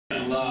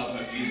love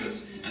of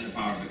Jesus and the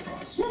power of the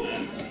cross.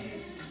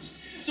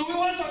 So we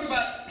want to talk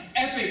about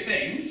epic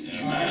things.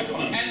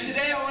 And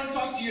today I want to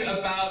talk to you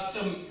about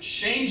some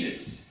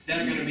changes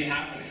that are going to be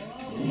happening.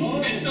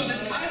 And so the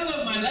title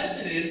of my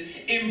lesson is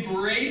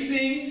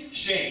Embracing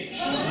Change.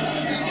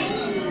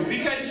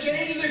 Because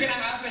changes are going to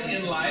happen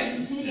in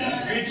life.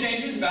 Good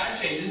changes, bad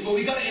changes, but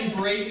we got to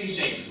embrace these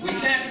changes. We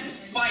can't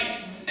fight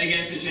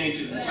against the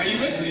changes. Are you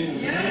with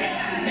me?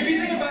 Yeah. If you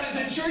think about it,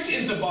 the church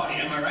is the body,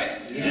 am I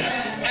right?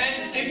 Yeah.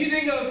 And if you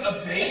think of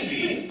a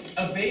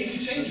baby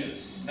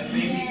changes. A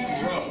baby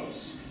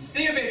grows.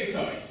 Think of baby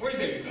Chloe. Where's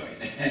baby Chloe?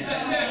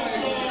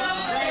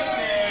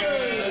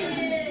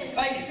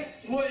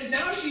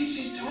 Now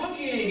she's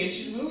talking and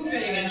she's moving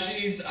and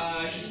she's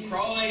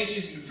crawling and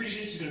she's pretty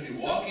sure she's going to be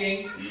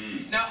walking.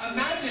 Now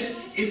imagine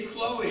if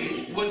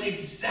Chloe was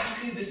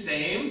exactly the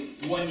same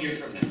 1 year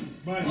from now.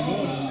 That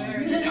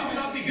would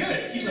not be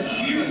good.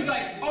 You was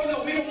like, oh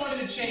no, we don't want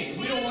it to change.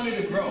 We don't want it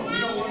to grow. We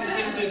don't want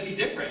things to be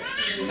different.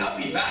 That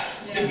would be bad.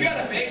 If you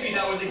had a baby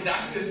that was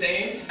exactly the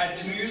same at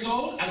 2 years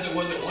old as it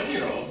was at 1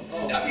 year old,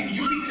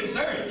 you'd be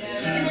concerned.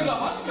 You go to the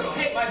hospital,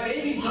 hey, my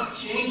baby's not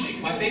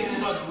changing. My baby's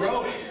not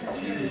growing.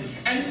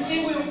 And it's the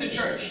same way with the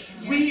church.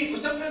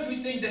 Sometimes we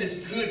think that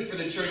it's good for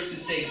the church to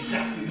stay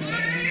exactly the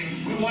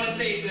same. We want to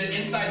stay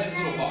inside this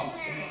little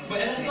box. But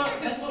that's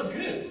not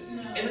good.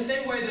 In the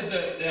same way that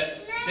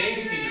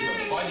babies need to grow,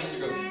 the body needs to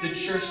grow, the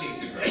church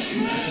needs to grow.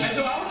 And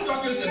so I want to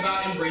talk to us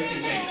about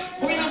embracing change.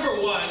 Point number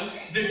one,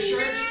 the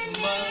church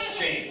must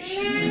change.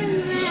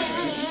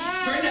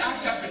 Turn to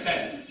Acts chapter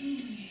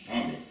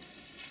 10.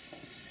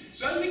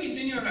 So as we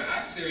continue in our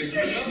Acts series,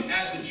 we look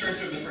at the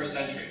church of the first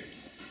century.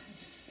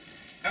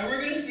 And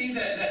we're going to see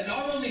that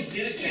not only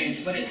did it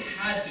change, but it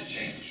had to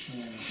change.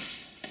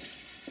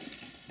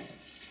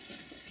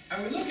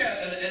 And we look at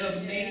an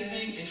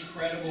amazing,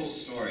 incredible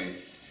story.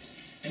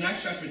 In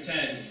Acts chapter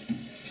 10,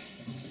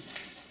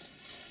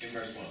 in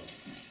verse 1.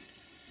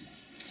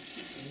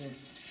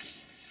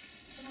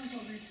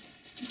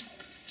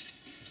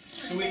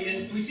 So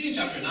we see in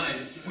chapter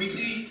 9, we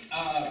see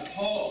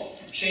Paul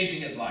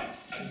changing his life.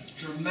 A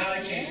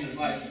dramatic change in his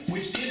life,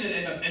 which didn't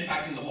end up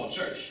impacting the whole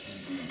church.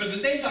 But at the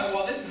same time,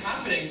 while this is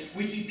happening,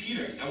 we see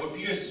Peter and what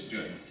Peter's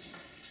doing.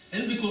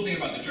 And this is the cool thing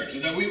about the church,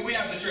 is that we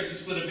have the church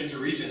split up into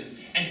regions,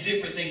 and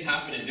different things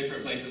happen in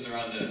different places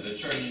around the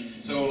church.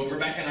 So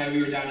Rebecca and I,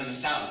 we were down in the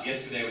south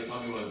yesterday with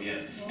Tommy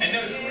Wambien. And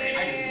they're great.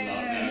 I just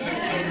love them. They're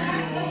so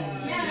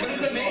cool. But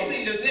it's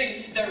amazing to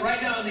think that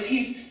right now in the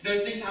east, there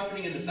are things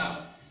happening in the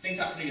south, things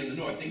happening in the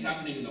north, things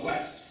happening in the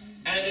west.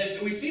 And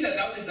as we see that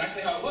was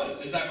exactly how it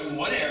was. Is that in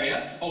one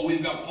area, oh,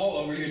 we've got Paul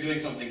over here doing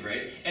something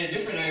great. And in a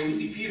different area, we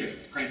see Peter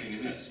cranking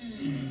in this.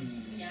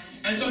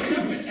 And so in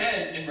chapter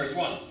 10, in verse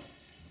 1,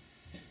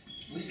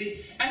 we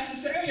see, at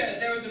Caesarea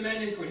there was a man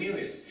named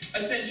Cornelius, a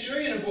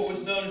centurion of what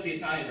was known as the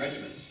Italian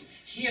regiment.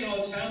 He and all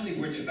his family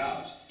were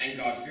devout and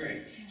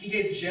God-fearing. He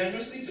gave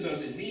generously to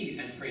those in need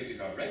and prayed to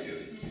God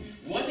regularly.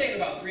 One day at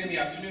about 3 in the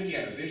afternoon he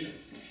had a vision.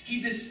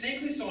 He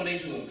distinctly saw an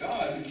angel of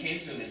God who came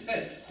to him and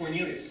said,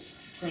 Cornelius.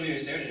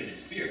 Cornelius stared at him in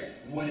fear.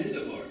 What is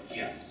it, Lord?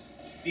 He asked.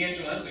 The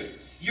angel answered,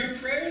 your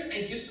prayers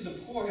and gifts to the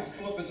poor have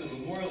come up as a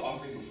memorial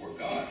offering before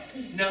God.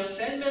 Now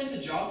send men to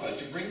Joppa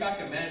to bring back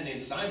a man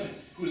named Simon,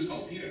 who is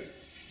called Peter.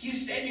 He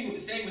is staying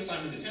with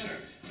Simon the tanner,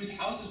 whose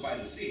house is by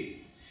the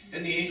sea.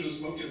 Then the angel who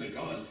spoke to him had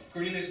gone.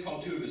 Cornelius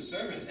called 2 of his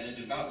servants and a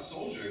devout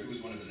soldier who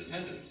was one of his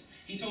attendants.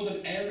 He told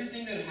them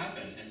everything that had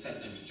happened and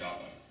sent them to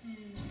Joppa.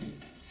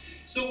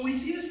 So we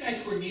see this guy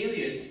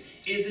Cornelius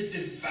is a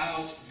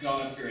devout,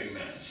 God-fearing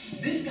man.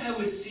 This guy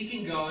was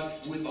seeking God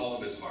with all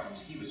of his heart.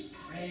 He was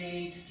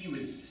praying, he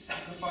was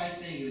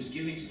sacrificing, he was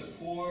giving to the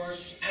poor,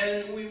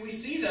 and we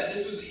see that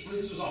this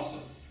was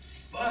awesome.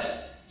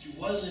 But he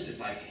wasn't a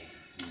disciple.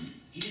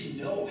 He didn't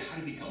know how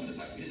to become a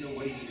disciple. He didn't know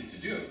what he needed to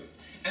do.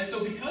 And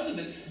so because of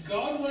this,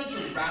 God wanted to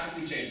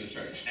radically change the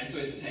church. And so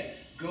he says, hey,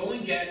 go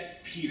and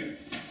get Peter.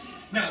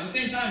 Now, at the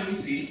same time, we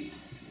see,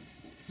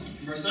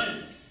 in verse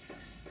 9,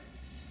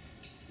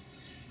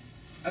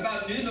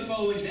 about noon the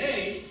following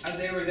day, as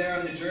they were there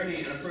on the journey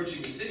and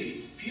approaching the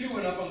city, Peter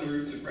went up on the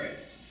roof to pray.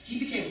 He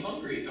became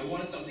hungry and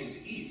wanted something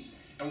to eat.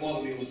 And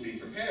while the meal was being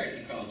prepared, he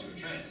fell into a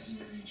trance.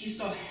 He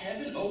saw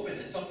heaven open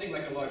and something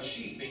like a large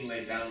sheet being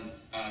laid down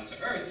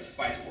to earth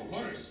by its 4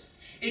 corners.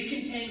 It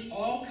contained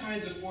all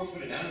kinds of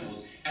 4-footed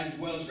animals, as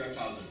well as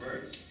reptiles and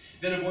birds.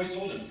 Then a voice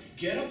told him,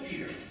 get up,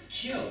 Peter,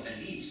 kill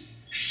and eat.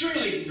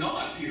 Surely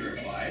not, Peter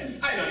replied.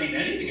 I have not eaten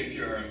anything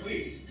impure or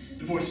unclean.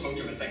 The voice spoke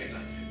to him a second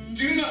time.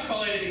 Do not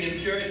call anything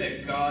impure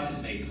that God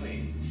has made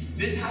clean.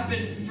 This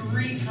happened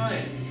 3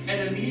 times,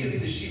 and immediately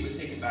the sheet was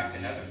taken back to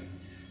heaven.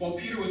 While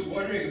Peter was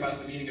wondering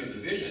about the meaning of the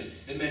vision,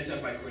 the men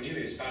sent by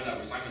Cornelius found out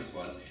where Simon's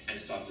was and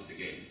stopped at the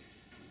gate.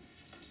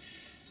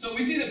 So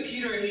we see that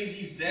Peter,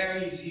 he's there,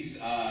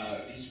 he's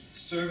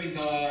serving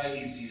God,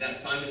 he's at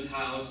Simon's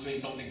house doing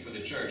something for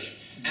the church,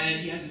 and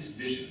he has this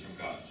vision from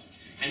God.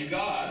 And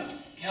God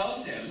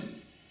tells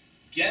him,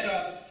 get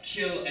up,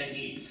 kill, and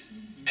eat.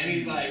 And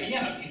he's like,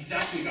 yeah,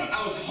 exactly, God.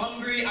 I was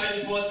hungry, I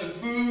just want some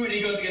food. And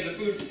he goes to get the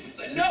food. It's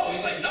like, no.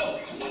 He's like, no,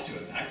 I'm not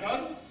doing that,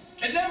 God.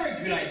 It's never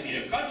a good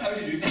idea. If God tells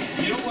you to do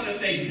something, you don't want to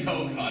say,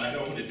 no, God, I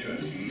don't want to do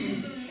it.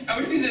 And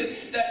we see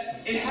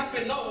that it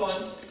happened not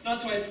once,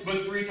 not twice,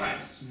 but 3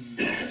 times.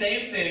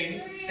 Same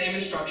thing, same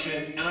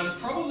instructions, and I'm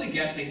probably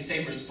guessing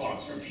same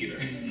response from Peter.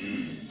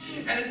 And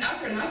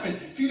after it happened,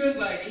 Peter's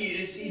like,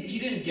 he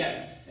didn't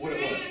get what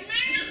it was.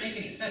 It doesn't make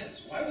any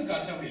sense. Why would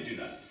God tell me to do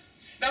that?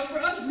 Now for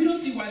us, we don't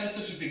see why that's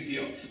such a big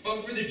deal.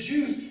 But for the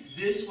Jews,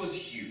 this was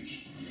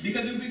huge.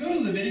 Because if we go to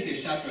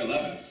Leviticus chapter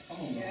 11,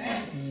 Yeah.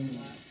 Come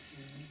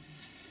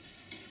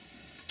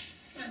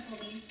on,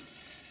 Colby.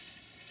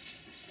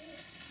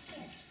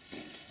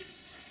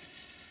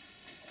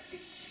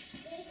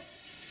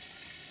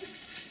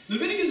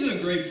 Leviticus is a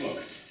great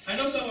book. I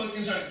know some of us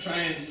can try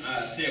and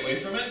stay away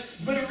from it,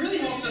 but it really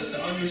helps us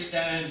to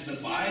understand the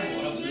Bible.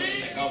 It helps us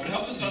understand God, but it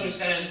helps us to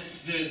understand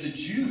the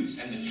Jews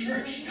and the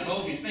church and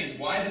all of these things,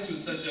 why this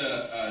was such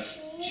a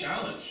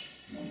challenge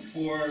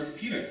for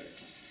Peter.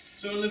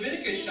 So in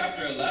Leviticus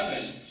chapter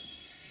 11,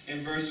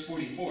 in verse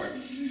 44,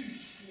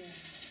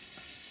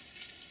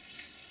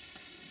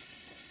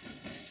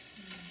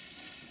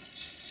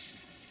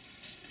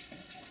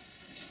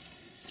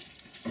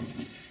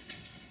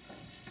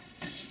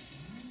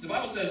 the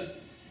Bible says,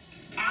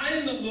 I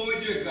am the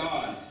Lord your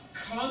God.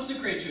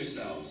 Consecrate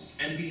yourselves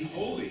and be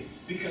holy,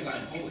 because I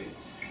am holy.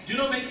 Do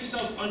not make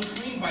yourselves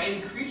unclean by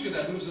any creature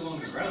that moves along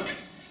the ground.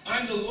 I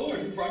am the Lord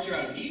who brought you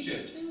out of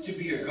Egypt to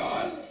be your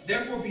God.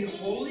 Therefore be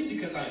holy,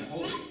 because I am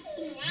holy.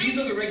 These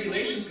are the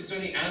regulations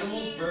concerning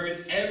animals,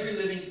 birds, every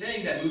living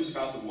thing that moves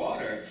about the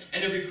water,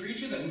 and every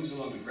creature that moves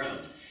along the ground.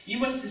 You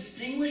must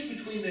distinguish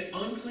between the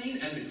unclean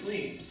and the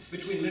clean,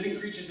 between living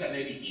creatures that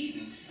may be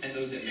eaten and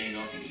those that may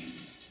not be eaten.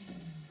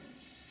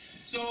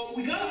 So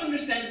we got to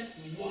understand,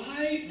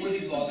 why were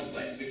these laws in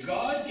place? So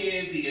God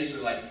gave the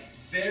Israelites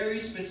very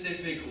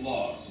specific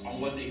laws on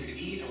what they could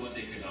eat and what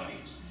they could not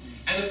eat.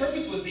 And the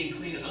purpose was being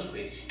clean and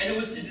unclean. And it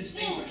was to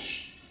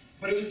distinguish.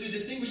 But it was to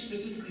distinguish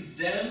specifically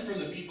them from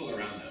the people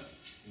around them.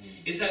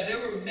 Is that there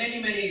were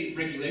many, many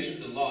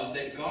regulations and laws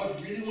that God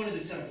really wanted to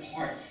set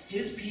apart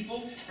his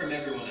people from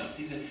everyone else.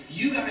 He said,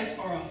 you guys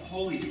are a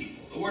holy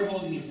people. The word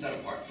holy means set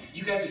apart.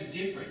 You guys are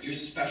different. You're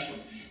special.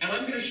 And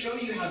I'm going to show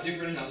you how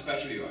different and how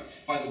special you are.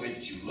 By the way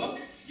that you look.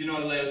 You're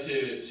not allowed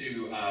to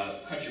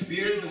cut your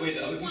beard the way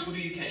that other people do.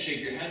 You can't shave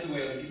your head the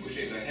way other people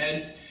shave their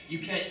head. You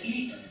can't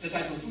eat the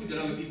type of food that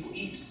other people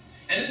eat.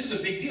 And this was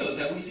a big deal, is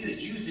that we see that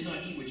Jews did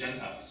not eat with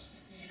Gentiles.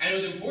 And it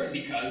was important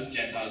because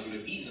Gentiles would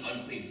have eaten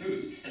unclean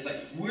foods. It's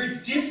like, we're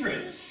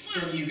different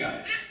from you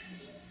guys.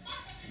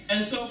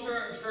 And so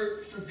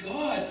for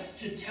God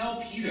to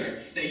tell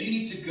Peter that you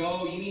need to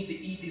go, you need to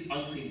eat these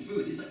unclean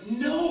foods, he's like,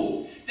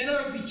 no, then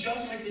I would be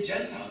just like the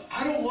Gentiles.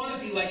 I don't want to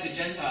be like the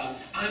Gentiles.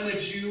 I'm a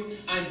Jew,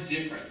 I'm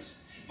different.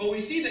 But we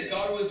see that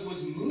God was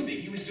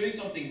moving. He was doing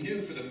something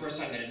new for the first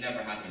time that had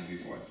never happened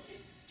before.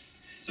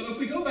 So if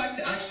we go back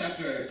to Acts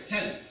chapter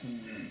 10,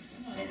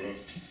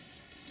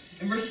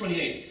 in verse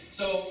 28,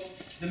 so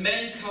the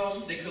men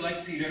come, they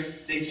collect Peter,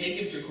 they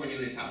take him to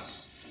Cornelius' house.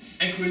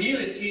 And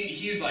Cornelius,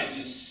 he's like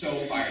just so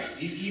fired up.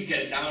 He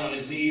gets down on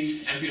his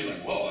knees, and Peter's like,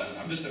 whoa,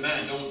 I'm just a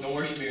man, don't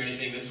worship me or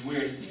anything, this is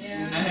weird.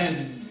 Yeah.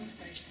 And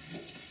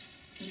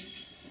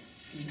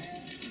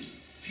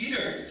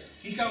Peter,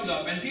 he comes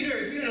up, and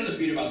Peter doesn't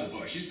beat about the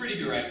bush. He's pretty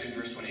direct in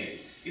verse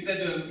 28. He said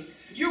to him,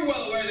 you're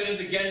well aware that it is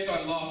against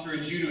our law for a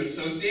Jew to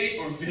associate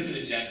or visit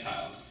a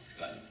Gentile.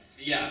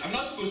 Yeah, I'm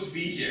not supposed to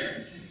be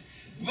here.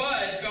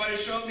 But God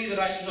has shown me that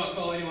I should not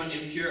call anyone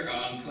impure or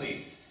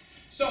unclean.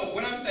 So,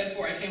 when I was sent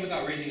for, I came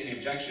without raising any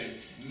objection.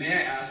 May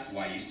I ask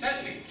why you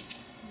sent me?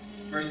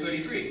 Verse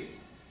 33.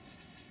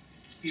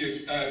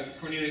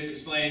 Cornelius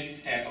explains,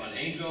 hey, I saw an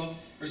angel.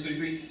 Verse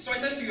 33. So I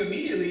sent for you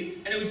immediately,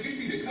 and it was good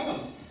for you to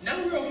come.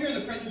 Now we're all here in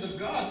the presence of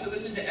God to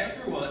listen to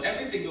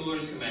everything the Lord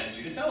has commanded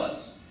you to tell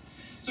us.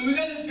 So we've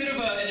got this bit of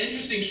an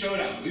interesting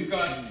showdown. We've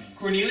got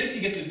Cornelius,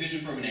 he gets a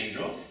vision from an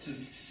angel. It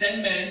says,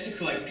 send men to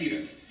collect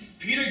Peter.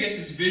 Peter gets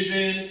this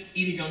vision,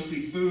 eating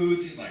unclean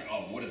foods. He's like,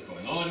 oh, what is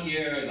going on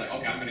here? He's like,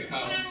 okay, I'm going to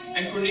come.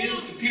 And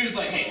Peter's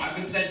like, hey, I've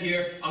been sent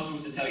here. I'm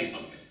supposed to tell you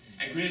something.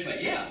 And Cornelius is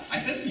like, yeah, I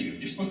sent for you.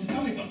 You're supposed to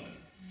tell me something.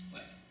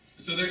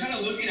 So they're kind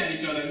of looking at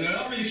each other, and they're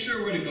not really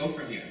sure where to go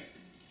from here.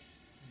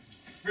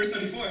 Verse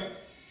 34.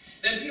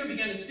 Then Peter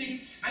began to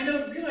speak. I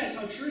now realize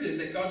how true it is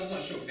that God does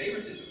not show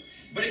favoritism,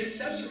 but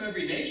accepts from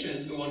every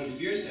nation the one who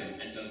fears him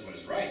and does what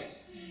is right.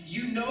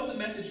 You know the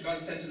message God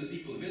sent to the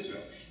people of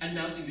Israel,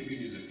 announcing the good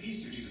news of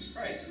peace through Jesus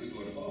Christ, who is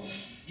Lord of all.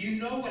 You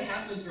know what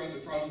happened throughout the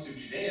province of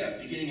Judea,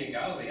 beginning in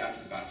Galilee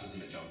after the baptism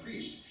that John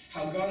preached,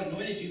 how God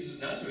anointed Jesus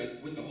of Nazareth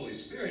with the Holy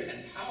Spirit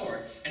and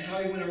power, and how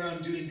he went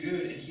around doing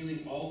good and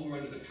healing all who were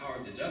under the power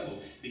of the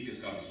devil, because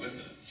God was with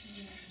him.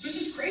 So this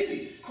is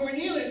crazy.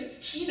 Cornelius,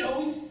 he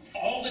knows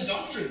all the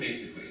doctrine,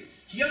 basically.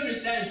 He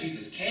understands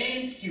Jesus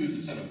came, he was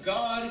the Son of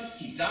God,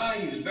 he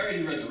died, he was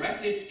buried, he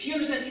resurrected. He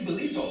understands, he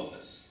believes all of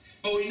this.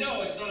 But we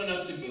know it's not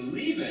enough to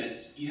believe it,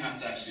 you have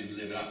to actually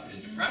live it up, put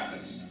it into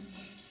practice.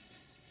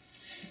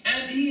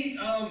 And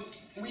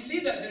we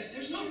see that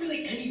there's not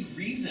really any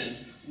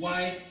reason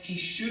why he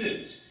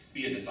shouldn't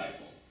be a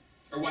disciple,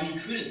 or why he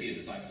couldn't be a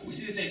disciple. We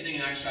see the same thing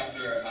in Acts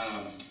chapter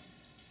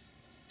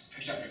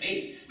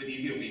 8 with the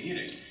Ethiopian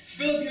eunuch.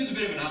 Philip, he was a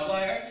bit of an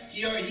outlier.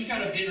 He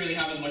kind of didn't really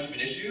have as much of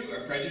an issue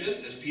or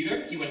prejudice as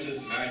Peter. He went to the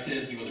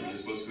Samaritans. He wasn't really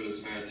supposed to go to the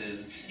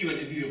Samaritans. He went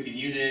to the Ethiopian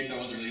eunuch. That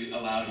wasn't really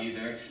allowed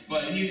either.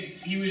 But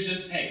he was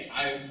just, hey,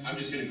 I'm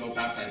just going to go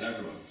baptize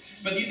everyone.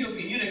 But the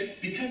Ethiopian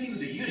eunuch, because he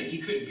was a eunuch, he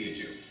couldn't be a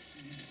Jew.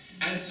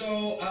 And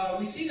so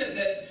we see that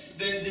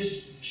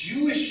this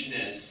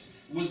Jewishness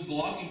was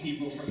blocking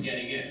people from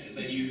getting in. It's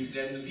that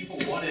then the people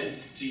wanted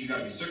to, you got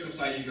to be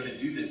circumcised, you got to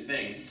do this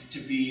thing to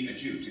be a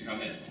Jew, to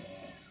come in.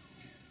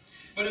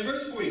 But in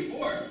verse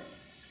 44,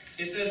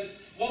 it says,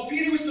 while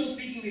Peter was still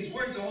speaking these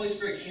words, the Holy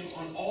Spirit came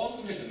on all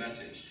who heard the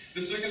message.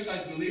 The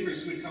circumcised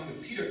believers who had come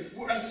with Peter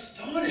were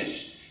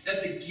astonished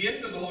that the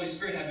gift of the Holy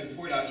Spirit had been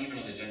poured out even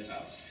on the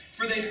Gentiles.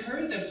 For they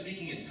heard them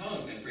speaking in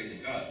tongues and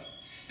praising God.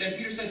 Then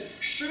Peter said,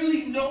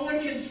 surely no one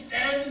can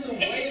stand in the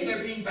way of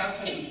their being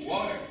baptized with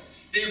water.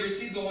 They have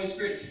received the Holy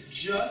Spirit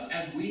just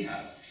as we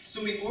have.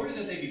 So we ordered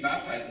that they be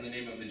baptized in the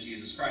name of the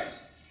Jesus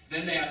Christ.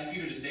 Then they asked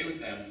Peter to stay with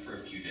them for a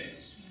few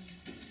days.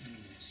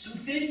 So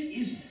this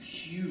is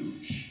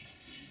huge.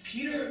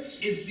 Peter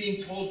is being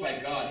told by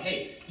God,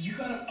 hey, you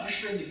got to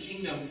usher in the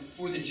kingdom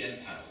for the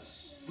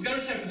Gentiles. We got to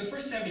understand, for the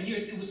first 7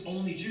 years, it was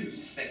only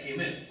Jews that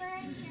came in.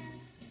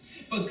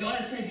 But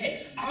God is saying,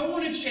 hey, I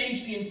want to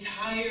change the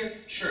entire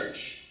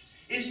church.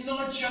 It's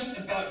not just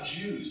about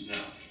Jews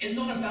now. It's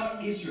not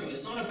about Israel.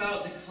 It's not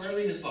about the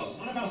cleanliness laws. It's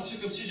not about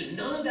circumcision.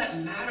 None of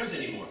that matters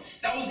anymore.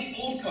 That was the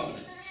old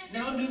covenant.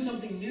 Now I'm doing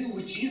something new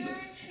with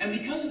Jesus. And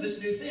because of this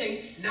new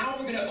thing, now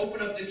we're going to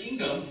open up the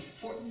kingdom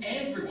for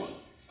everyone.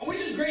 Which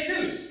is great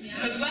news.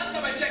 Because the last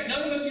time I checked,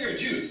 none of us here are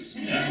Jews.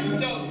 Yeah.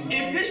 So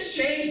if this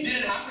change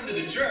didn't happen to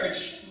the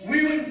church,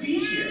 we wouldn't be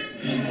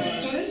here.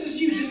 So this is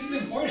huge. This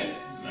is important.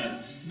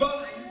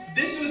 But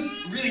this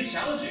was really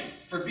challenging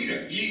for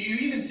Peter. You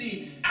even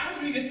see,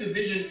 after he gets the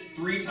vision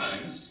 3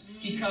 times,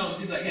 he comes,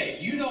 he's like, hey,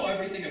 you know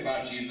everything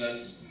about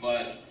Jesus,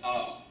 but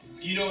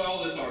you know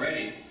all this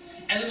already.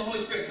 And then the Holy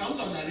Spirit comes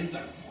on that, and he's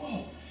like,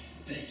 whoa,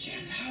 the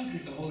Gentiles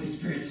get the Holy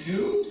Spirit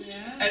too?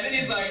 Yeah. And then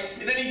he's like,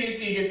 and then he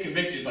gets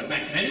convicted. He's like,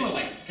 man, can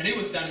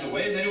anyone stand in the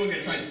way? Is anyone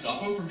gonna try and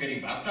stop him from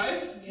getting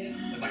baptized?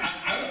 Yeah. It's like,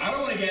 I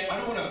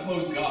don't want to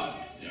oppose God.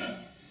 Yeah.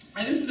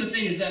 And this is the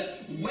thing, is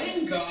that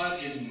when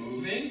God is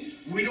moving,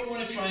 we don't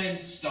want to try and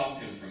stop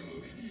him from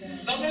moving. Yeah.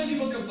 Sometimes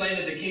people complain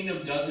that the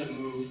kingdom doesn't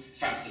move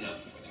fast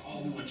enough. It's like,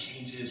 oh, we want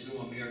changes, we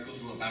want miracles,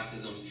 we want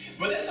baptisms.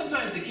 But then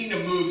sometimes the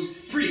kingdom moves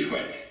pretty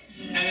quick.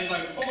 And it's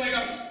like, oh my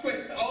gosh,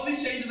 quick, all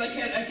these changes, I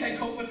can't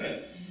cope with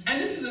it.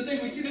 And this is the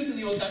thing, we see this in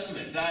the Old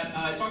Testament,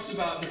 that it talks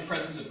about the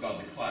presence of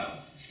God, the cloud.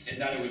 Is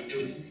that it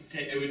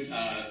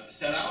would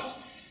set out,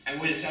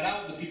 and when it set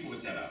out, the people would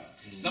set out.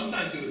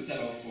 Sometimes it would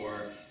settle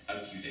for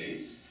a few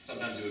days,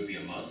 sometimes it would be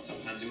a month,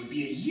 sometimes it would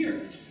be a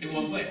year in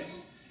one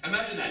place.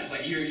 Imagine that, it's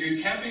like you're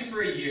camping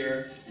for a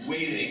year,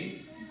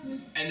 waiting,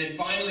 and then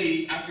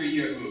finally, after a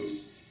year it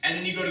moves. And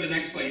then you go to the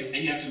next place,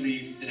 and you have to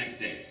leave the next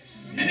day.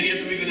 And then you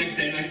have to leave the next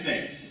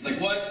day, It's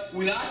like, what?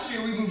 Last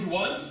year we moved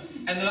once,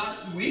 and the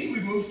last week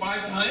we've moved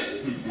 5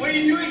 times? What are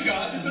you doing,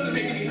 God? This doesn't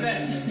make any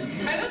sense.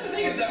 And that's the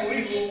thing, is that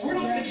we're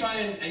not going to try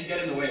and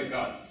get in the way of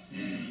God.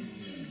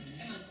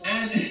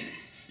 And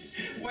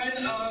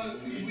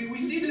when we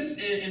see this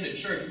in the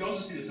church, we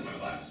also see this in our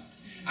lives.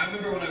 I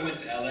remember when I went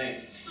to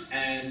LA,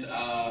 and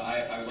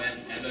I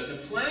went, and the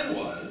plan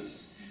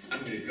was, I'm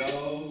going to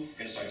go,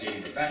 start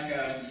dating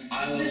Rebecca,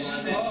 I love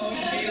London,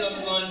 she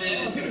loves London,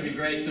 it's going to be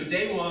great. So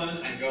day 1,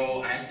 I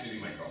asked her to be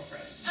my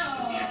girlfriend. She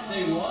said yes.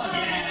 Day 1?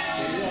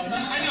 Yes.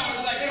 I know, I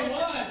was like, day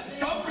 1,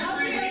 come for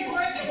 3 weeks.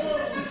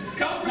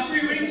 Come for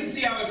 3 weeks and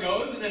see how it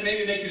goes, and then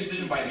maybe make your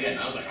decision by the end.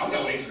 I was like, I'm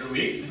not waiting for 3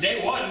 weeks. Day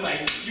 1 is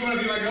like, you want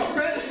to be my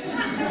girlfriend?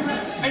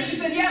 And she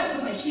said yes. I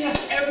was like,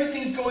 yes,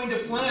 everything's going to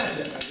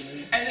plan.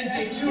 And then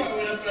day 2, I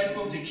went up and I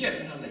spoke to Kip,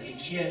 and I was like, hey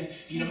Kip,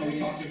 you know how we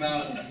talked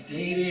about us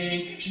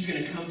dating? She's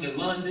gonna come to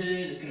London,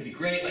 it's gonna be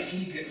great. Like, can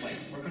you get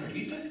work on her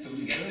visa so we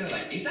can get her there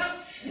like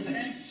ASAP? He's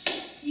like,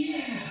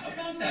 yeah,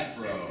 about that,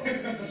 bro.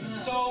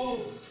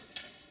 So,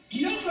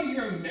 you know how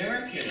you're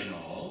American and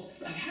all,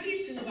 like, how do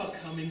you feel about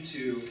coming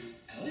to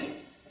LA?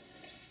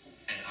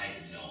 And I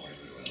did not want to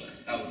go to LA.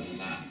 That was the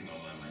last thing on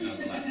my mind. That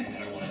was the last thing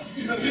that I wanted to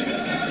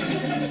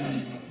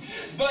do.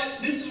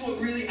 But this is what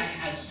really I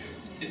had to do.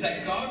 Is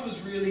that God was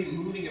really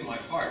moving in my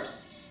heart,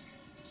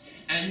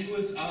 and He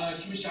was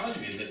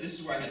challenging me. Is that this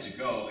is where I had to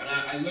go, and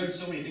I learned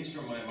so many things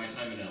from my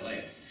time in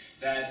LA.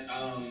 That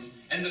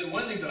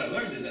one of the things that I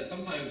learned is that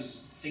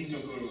sometimes things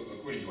don't go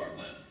according to our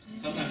plan.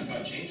 Sometimes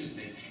God changes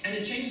things, and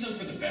it changes them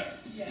for the better.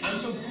 Yeah. I'm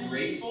so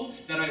grateful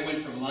that I went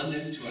from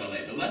London to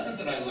LA. The lessons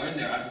that I learned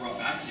there, I brought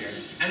back here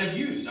and have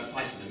used. I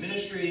applied to the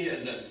ministry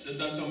and I've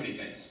done so many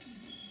things.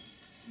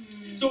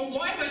 So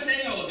why am I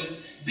saying all of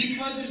this?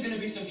 Because there's going to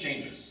be some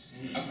changes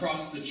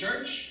across the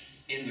church,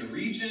 in the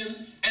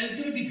region, and it's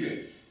going to be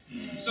good.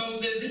 So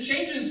the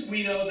changes,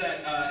 we know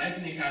that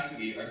Anthony and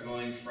Cassidy are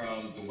going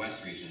from the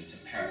West region to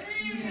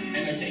Paris, and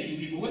they're taking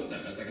people with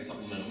them as like a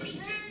supplemental mission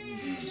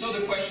team. So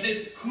the question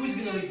is, who's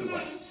going to lead the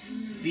West?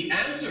 The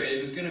answer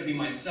is, it's going to be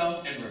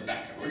myself and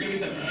Rebecca. We're going to be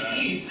sent from the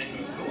East and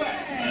go to the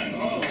West.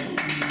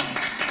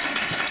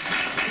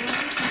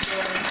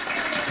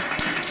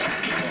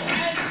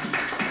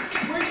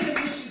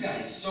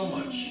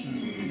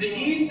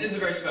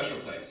 special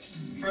place.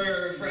 For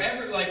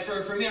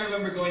me, I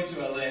remember going to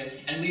LA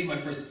and leading my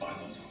first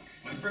Bible talk.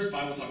 My first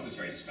Bible talk was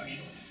very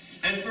special.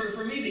 And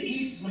for me, the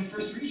East is my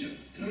first region.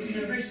 It was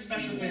a very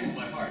special place in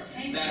my heart.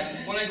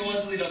 That when I go on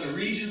to lead other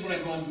regions, when I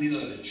go on to lead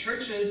other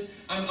churches,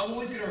 I'm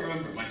always going to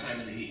remember my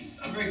time in the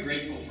East. I'm very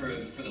grateful for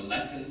the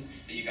lessons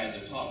that you guys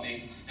have taught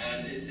me,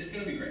 and it's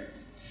going to be great.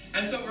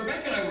 And so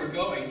Rebecca and I were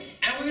going,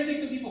 and we're going to take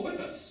some people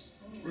with us.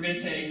 We're going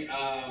to take,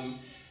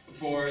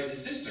 for the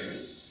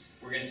sisters,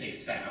 we're going to take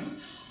Sam,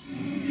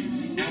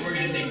 and we're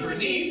going to take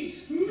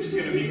Bernice, which is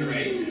going to be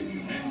great.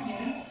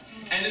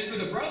 And then for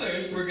the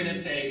brothers, we're going to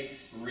take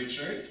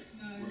Richard.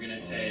 We're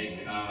going to take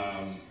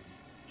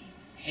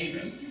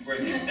Haven.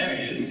 Where's Haven? There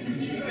he is.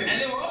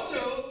 And then we're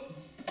also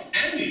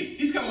Andy.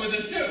 He's coming with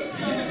us too.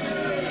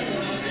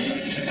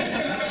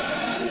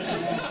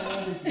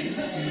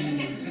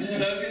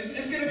 So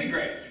it's going to be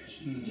great.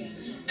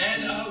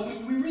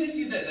 And we really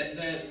see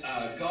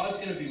that God's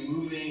going to be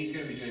moving. He's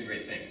going to be doing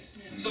great things.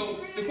 So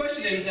the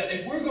question is that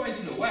if we're going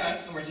to the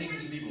West and we're taking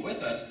some people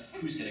with us,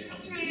 who's going to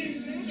come to the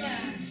East?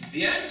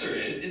 The answer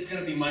is it's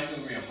going to be Michael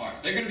and Maria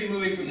Hart. They're going to be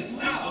moving from the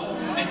South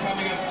and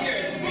coming up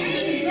here to be in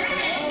the East.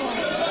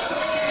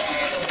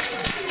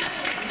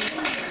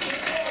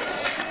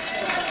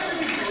 That's going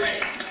to be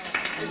great.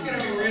 It's going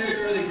to be really,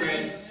 really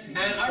great. And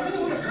I really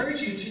want to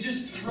urge you to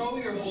just throw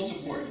your whole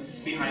support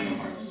behind the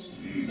Hearts.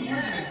 The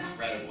Hearts are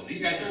incredible.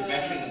 These guys are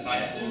veteran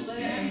disciples.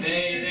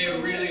 They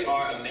really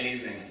are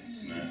amazing.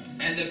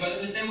 But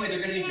in the same way, they're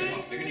going to need your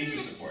help. They're going to need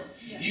your support.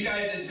 You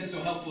guys have been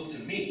so helpful to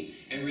me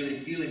in really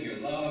feeling your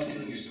love,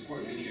 feeling your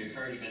support, feeling your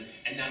encouragement,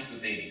 and that's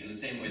what they need in the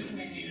same way that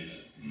we've needed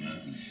it.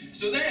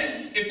 So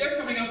then, if they're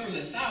coming up from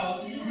the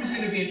South, who's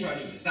going to be in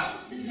charge of the South?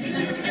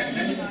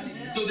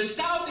 So the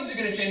South, things are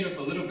going to change up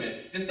a little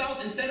bit. The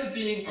South, instead of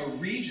being a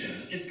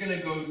region, it's going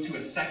to go to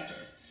a sector.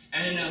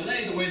 And in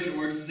LA, the way that it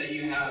works is that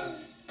you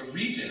have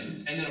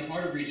regions, and then a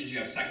part of regions you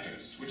have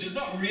sectors, which is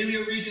not really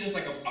a region, it's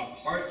like a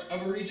part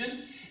of a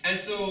region. And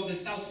so the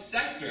South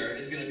sector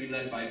is going to be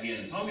led by Vian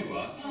and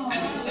Tomiwa,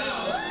 and the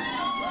South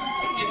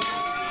is...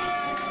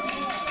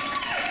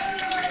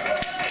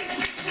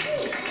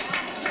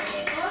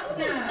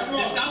 Awesome.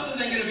 The South is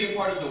then going to be a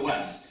part of the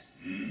West.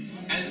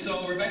 And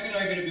so Rebecca and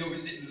I are going to be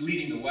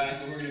leading the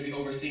West, and we're going to be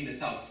overseeing the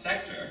South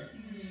sector.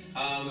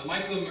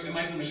 Michael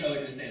and Michelle are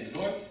going to stay in the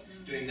North,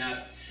 doing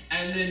that.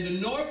 And then the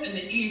North and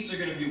the East are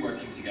going to be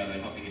working together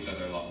and helping each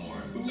other a lot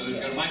more. So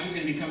Michael's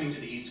going to be coming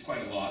to the East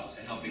quite a lot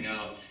and helping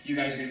out. You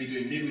guys are going to be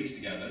doing midweeks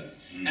together.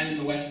 And then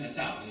the West and the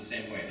South in the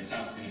same way. The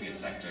South is going to be a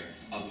sector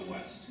of the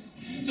West.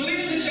 So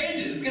these are the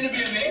changes. It's going to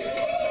be amazing.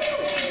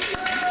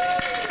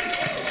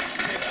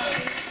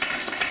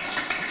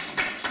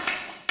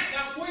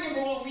 Now, point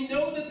number one, we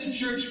know that the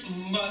church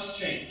must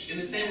change. In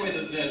the same way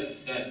that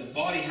the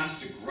body has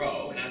to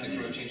grow, and as it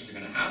grows, changes are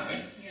going to happen.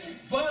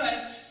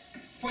 But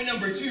point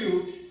number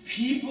two,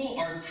 people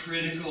are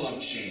critical of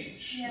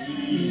change.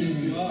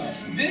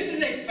 This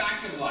is a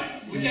fact of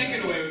life. We can't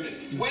get away with it.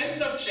 When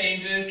stuff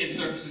changes, it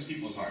surfaces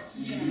people's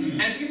hearts.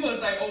 And people are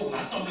like, oh,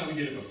 that's not how we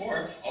did it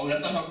before. Oh,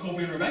 that's not how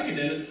Kobe and Rebecca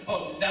did it.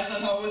 Oh, that's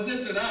not how it was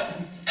this or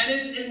that.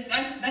 And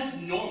that's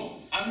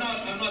normal. I'm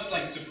not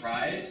like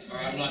surprised, or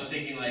I'm not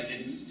thinking like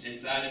it's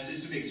that. It's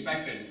just to be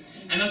expected.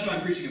 And that's what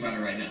I'm preaching about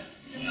it right now.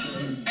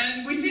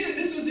 And we see that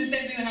this was the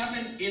same thing that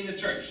happened in the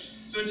church.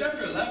 So in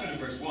chapter 11 and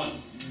verse 1,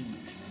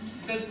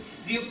 it says,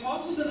 the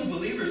apostles and the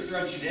believers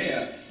throughout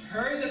Judea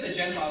heard that the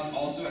Gentiles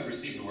also had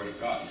received the word of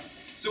God.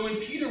 So when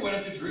Peter went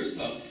up to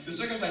Jerusalem, the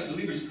circumcised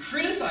believers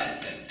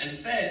criticized him and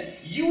said,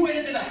 you went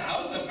into the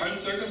house of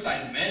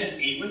uncircumcised men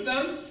and ate with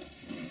them?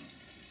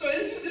 So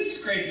this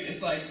is crazy.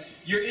 It's like,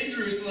 you're in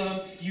Jerusalem,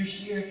 you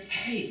hear,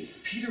 hey,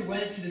 Peter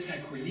went to this guy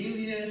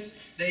Cornelius,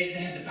 they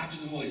had the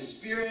baptism of the Holy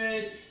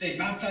Spirit, they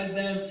baptized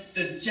them,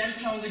 the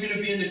Gentiles are going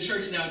to be in the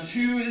church now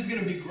too, this is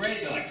going to be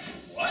great. They're like,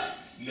 what?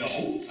 No,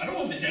 I don't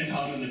want the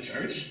Gentiles in the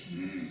church.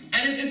 And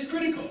it's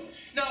critical.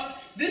 Now,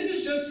 this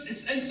is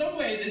just, in some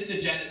ways, it's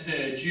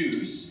the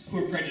Jews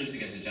who are prejudiced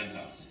against the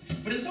Gentiles.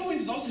 But in some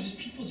ways, it's also just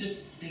people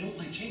they don't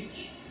like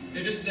change.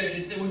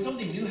 When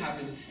something new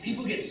happens,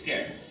 people get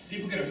scared.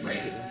 People get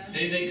afraid.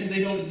 Because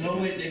they don't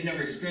know it, they've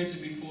never experienced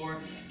it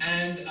before.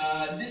 And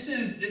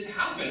this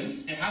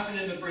happens. It happened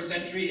in the first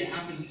century, it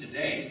happens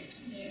today.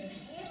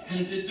 And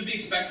it's just to be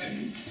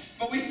expected.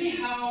 But we see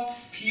how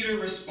Peter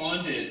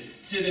responded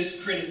to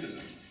this criticism.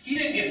 He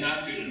didn't get an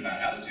attitude and a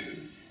bad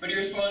attitude, but he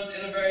responds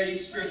in a very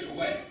spiritual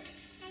way.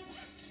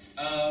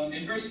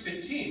 In verse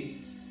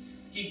 15,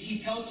 he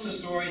tells them the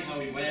story, how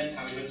he went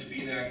to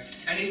be there.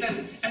 And he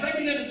says, as I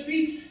began to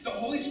speak, the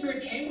Holy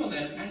Spirit came on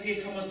them as he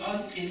had come on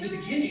us in the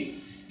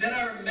beginning. Then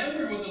I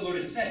remembered what the Lord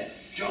had said.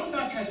 John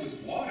baptized with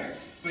water,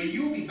 but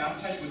you will be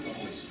baptized with the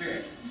Holy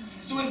Spirit.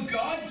 So if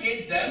God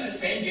gave them the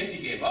same gift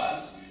he gave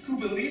us, who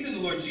believed in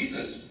the Lord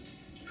Jesus,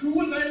 who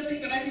was I to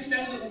think that I could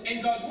stand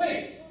in God's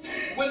way?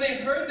 When they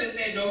heard this,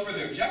 they had no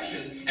further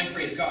objections and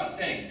praised God,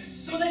 saying,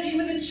 so that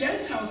even the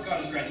Gentiles God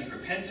has granted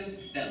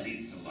repentance that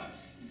leads to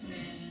life.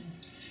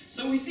 So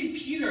So we see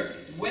Peter,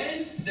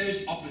 when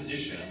there's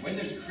opposition, when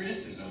there's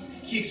criticism,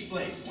 he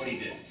explains what he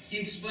did. He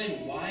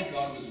explained why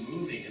God was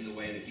moving in the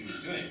way that he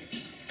was doing.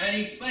 And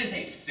he explains,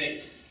 hey,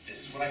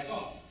 this is what I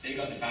saw. They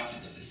got the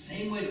baptism the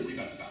same way that we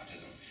got the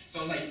baptism. So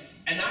I was like,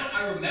 and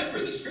I remember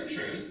the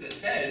scriptures that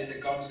says that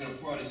God was going to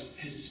pour out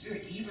his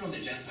Spirit even on the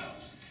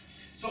Gentiles.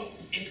 So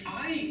if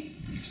I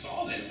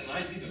saw this and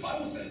I see the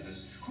Bible says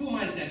this, who am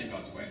I to stand in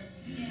God's way?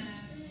 Yeah.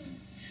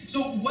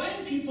 So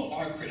when people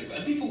are critical,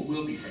 and people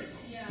will be critical,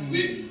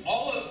 Yeah.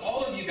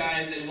 all of you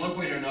guys at one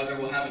point or another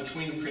will have a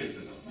twinge of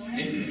criticism.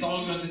 It's the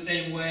songs aren't the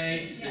same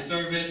way, the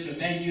service, the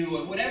venue,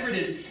 whatever it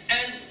is.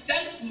 And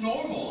that's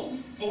normal,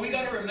 but we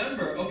got to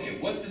remember, okay,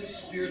 what's the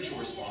spiritual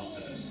response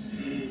to this?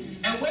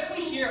 And when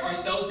we hear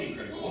ourselves being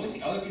critical, when we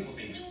see other people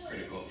being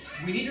critical,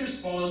 we need to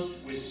respond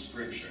with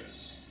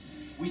scriptures.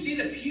 We see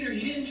that Peter,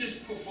 he didn't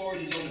just put forward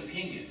his own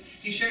opinion.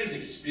 He shared his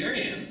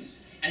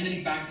experience, and then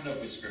he backed it up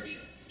with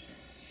scripture.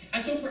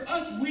 And so for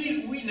us,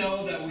 we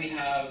know that we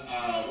have,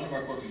 one of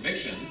our core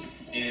convictions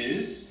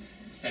is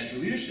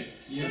central leadership.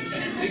 You're the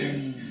central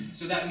leader.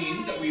 So that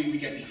means that we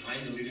get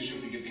behind the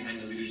leadership, we get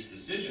behind the leader's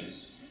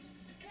decisions.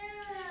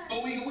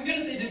 But we got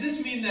to say, does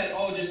this mean that,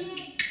 just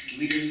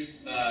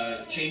leaders,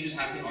 changes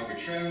happen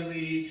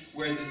arbitrarily?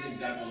 Where is this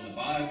example in the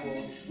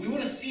Bible? We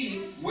want to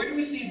see, where do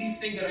we see these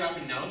things that are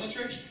happening now in the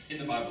church? In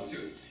the Bible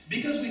too.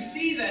 Because we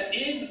see that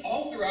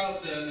all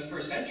throughout the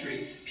first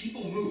century,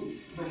 people moved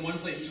from one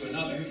place to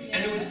another.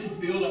 And it was to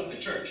build up the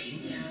church.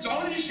 So I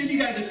want to just show you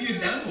guys a few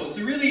examples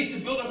to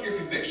build up your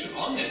conviction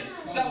on this.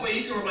 So that way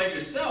you can remind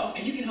yourself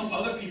and you can help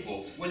other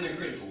people when they're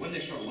critical, when they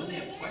struggle, when they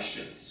have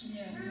questions.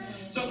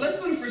 So let's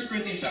go to 1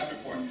 Corinthians chapter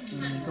 4.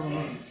 Come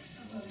on.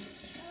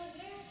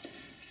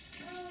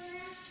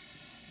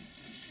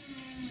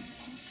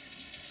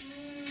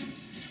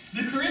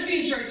 The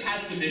Corinthian church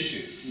had some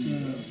issues.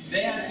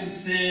 They had some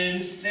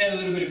sin, they had a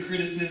little bit of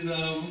criticism,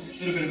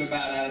 a little bit of a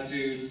bad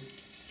attitude.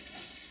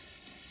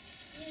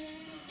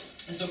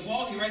 And so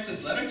Paul, he writes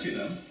this letter to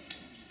them.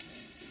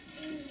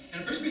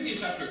 And in 1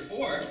 Corinthians chapter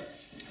 4,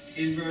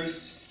 in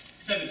verse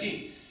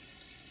 17,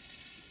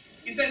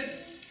 he says,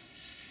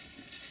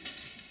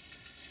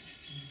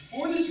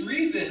 "For this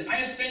reason I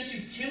have sent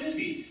you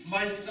Timothy,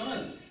 my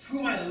son,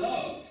 whom I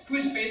love, who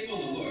is faithful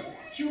in the Lord.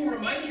 He will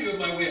remind you of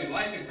my way of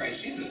life in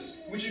Christ Jesus,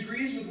 which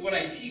agrees with what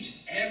I teach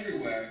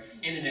everywhere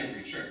and in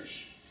every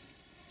church."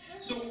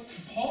 So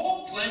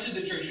Paul planted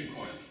the church in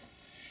Corinth.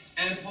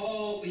 And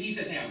Paul, he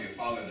says, hey, I'm your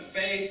father in the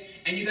faith,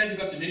 and you guys have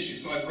got some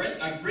issues. So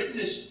I've written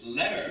this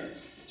letter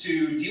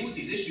to deal with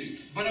these issues,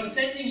 but I'm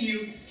sending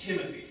you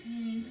Timothy.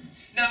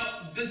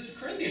 Now, the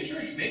Corinthian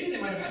church, maybe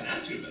they might have had an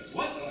attitude of this.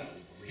 What?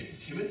 We're getting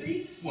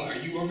Timothy? What,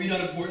 are we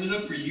not important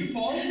enough for you,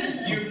 Paul?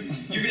 You're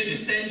going to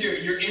just send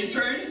your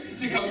intern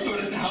to come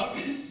sort us out?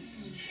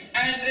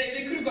 And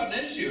they could have gotten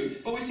an issue.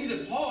 But we see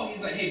that Paul,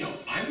 he's like, hey, no,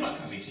 I'm not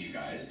coming to you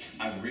guys.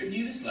 I've written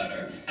you this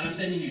letter, and I'm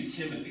sending you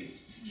Timothy.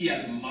 He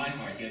has my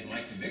heart, he has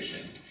my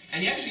convictions.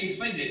 And he actually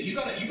explains it, you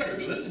better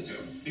listen to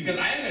him. Because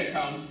I am going to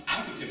come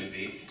after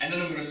Timothy, and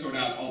then I'm going to sort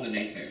out all the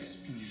naysayers.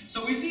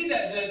 So we see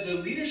that the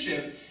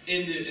leadership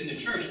in the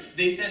church,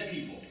 they sent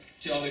people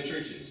to other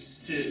churches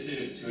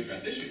to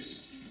address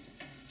issues.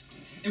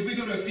 If we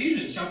go to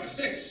Ephesians chapter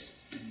 6.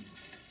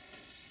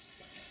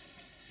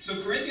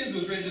 So Corinthians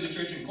was written to the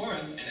church in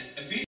Corinth, and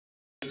Ephesians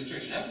to the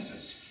church in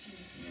Ephesus.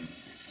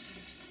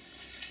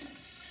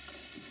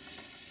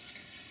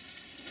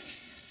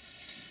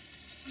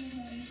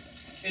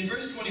 In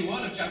verse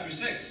 21 of chapter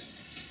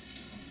 6,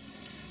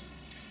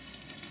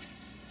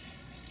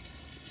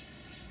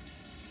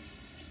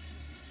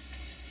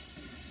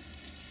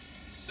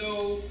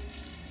 so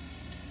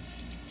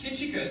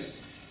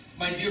Tychicus,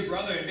 my dear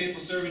brother and faithful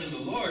servant in the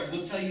Lord,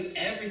 will tell you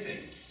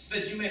everything, so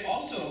that you may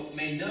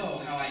know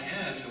how I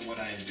am and what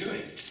I am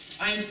doing.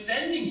 I am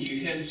sending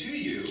him to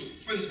you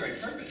for this very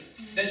purpose,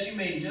 that you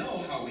may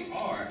know how we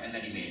are and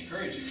that he may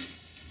encourage you.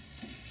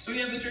 So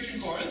you have the church in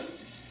Corinth,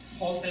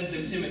 Paul sends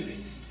them Timothy.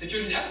 The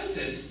church in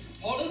Ephesus,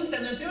 Paul doesn't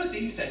send them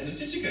Timothy, he sends them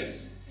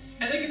Tychicus.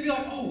 And they could be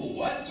like, oh, well,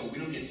 what? So we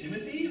don't get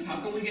Timothy? How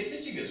come we get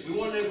Tychicus? We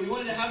wanted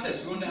to have this,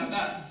 we wanted to have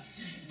that.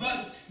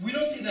 But we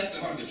don't see that's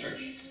the heart of the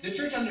church. The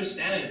church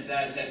understands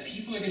that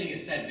people are going to get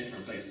sent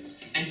different places.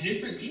 And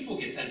different people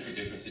get sent for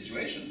different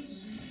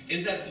situations.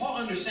 Is that Paul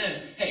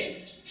understands,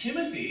 hey,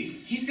 Timothy,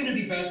 he's going to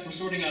be best for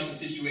sorting out the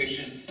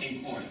situation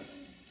in Corinth.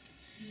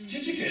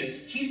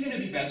 Tychicus, he's going to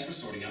be best for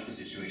sorting out the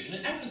situation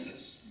in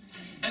Ephesus.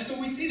 And so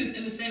we see this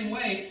in the same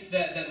way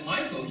that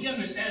Michael, he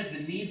understands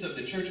the needs of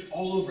the church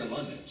all over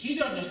London. He's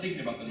not just thinking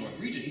about the North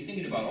region, he's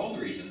thinking about all the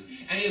regions.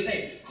 And he goes,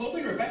 hey, Colby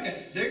and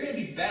Rebecca, they're going to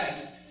be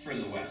best for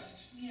in the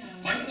West. Yeah.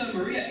 Michael and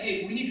Maria,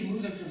 hey, we need to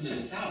move them from the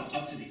South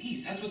up to the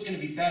East. That's what's going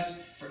to be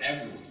best for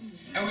everyone.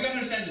 And we got to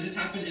understand that this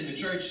happened in the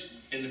church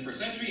in the first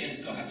century, and it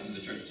still happens in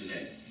the church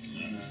today.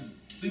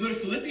 We go to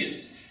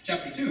Philippians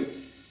chapter 2.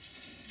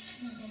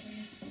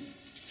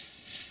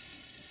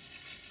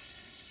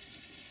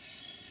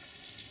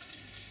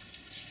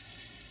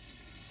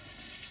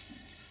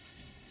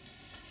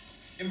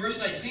 In verse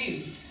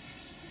 19, it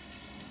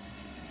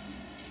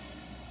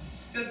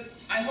says,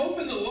 I hope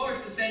in the Lord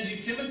to send you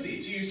Timothy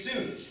to you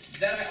soon,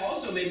 that I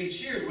also may be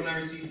cheered when I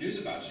receive news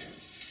about you.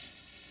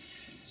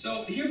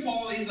 So here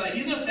Paul, he's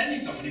not sending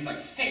someone. He's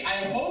like, hey,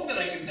 I hope that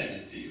I can send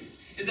this to you.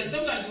 Is that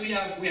sometimes we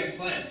have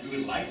plans. We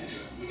would like to do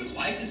it. We would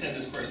like to send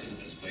this person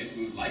to this place.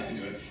 We would like to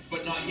do it,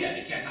 but not yet.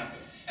 It can't happen.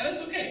 And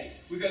that's okay.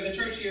 The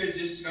church here is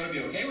just going to be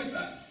okay with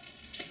that.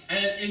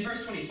 And in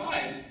verse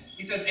 25,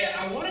 he says, hey,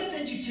 I want to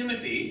send you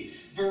Timothy,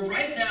 but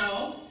right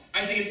now,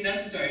 I think it's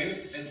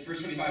necessary, in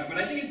verse 25, but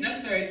I think it's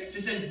necessary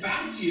to send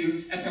back to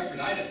you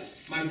Epaphroditus,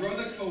 my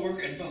brother,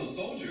 co-worker, and fellow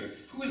soldier,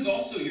 who is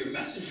also your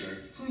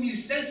messenger, whom you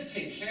sent to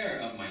take care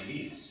of my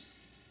needs.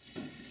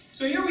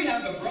 So here we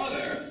have a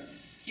brother.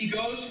 He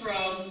goes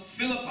from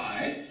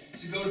Philippi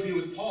to go to be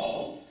with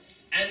Paul,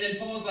 and then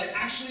Paul's like,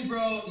 actually,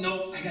 bro,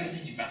 no, I gotta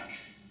send you back.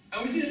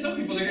 And we see that some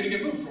people, they're gonna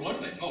get moved from one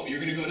place. Oh, you're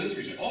gonna go to this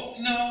region. Oh,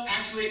 no,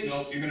 actually,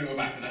 no, you're gonna go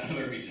back to that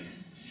other region.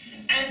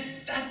 And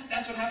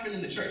that's what happened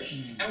in the church.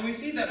 And we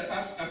see that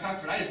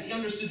Epaphroditus, he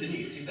understood the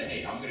needs. He said,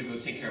 hey, I'm going to go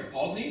take care of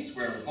Paul's needs,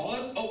 wherever Paul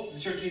is. Oh, the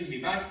church needs me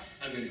back.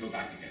 I'm going to go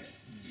back again.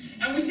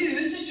 And we see that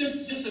this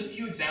is just a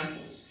few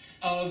examples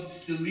of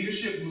the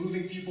leadership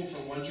moving people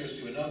from one church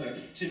to another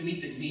to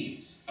meet the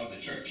needs of the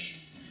church.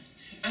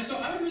 And so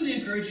I would really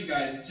encourage you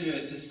guys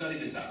to study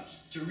this out,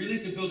 to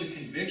build a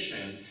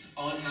conviction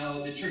on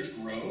how the church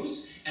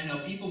grows and how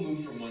people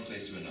move from one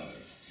place to another.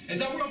 Is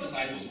that we're all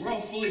disciples. We're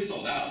all fully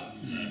sold out.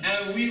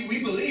 And we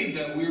believe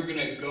that we're going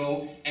to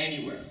go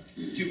anywhere,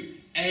 to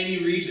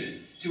any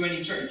region, to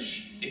any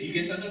church. If you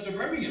get sent up to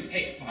Birmingham,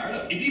 hey, fired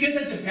up. If you get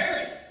sent to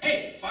Paris,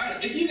 hey, fired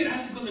up. If you get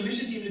asked to go on the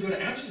mission team to go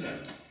to Amsterdam,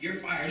 you're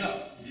fired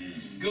up.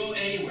 Go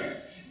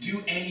anywhere.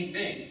 Do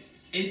anything.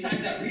 Inside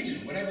that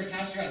region, whatever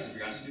task you're asked. If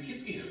you're asked to do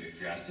kids kingdom,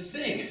 if you're asked to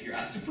sing, if you're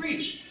asked to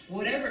preach,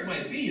 whatever it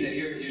might be that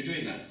you're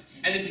doing that.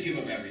 And then to give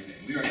up everything.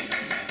 We already know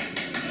that.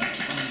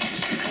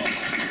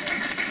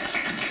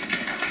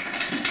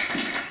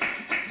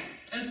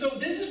 And so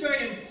this is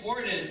very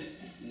important.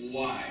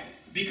 Why?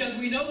 Because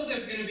we know that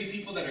there's going to be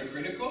people that are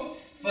critical,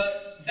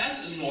 but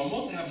that's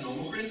normal to have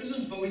normal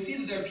criticism, but we see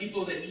that there are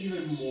people that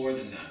even more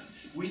than that.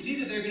 We see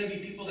that there are going to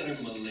be people that are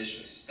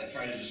malicious, that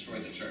try to destroy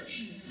the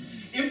church.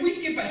 If we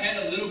skip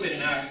ahead a little bit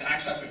in Acts, to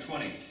Acts chapter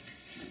 20.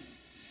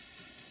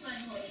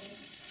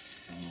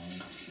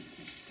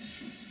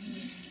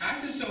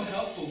 Acts is so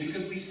helpful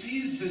because we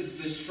see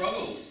the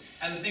struggles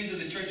and the things that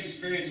the church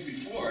experienced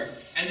before,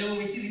 and then when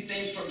we see these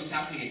same struggles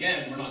happening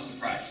again, we're not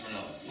surprised. We're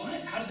not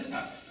like, what? How did this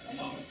happen?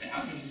 No, it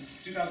happened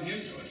 2,000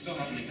 years ago. It's still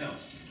happening now.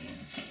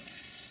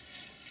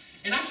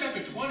 In Acts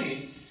chapter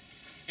 20,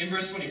 in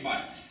verse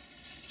 25,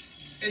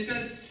 it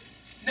says,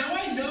 now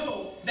I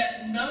know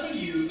that none of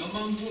you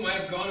among whom I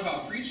have gone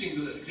about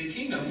preaching the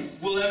kingdom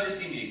will ever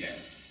see me again.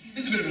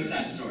 This is a bit of a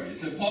sad story.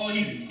 So Paul,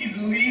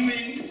 he's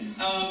leaving,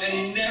 and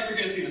he's never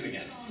going to see them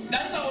again.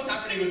 That's not what's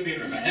happening with me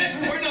and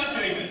Rebecca. We're not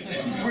doing this.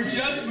 We're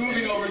just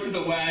moving over to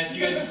the West.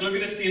 You guys are still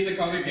going to see us at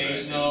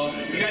Congregational.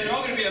 You guys are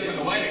all going to be there for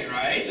the wedding,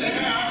 right?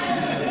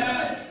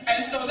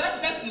 And so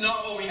that's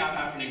not what we have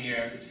happening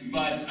here.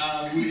 But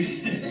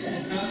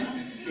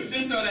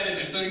just throw that in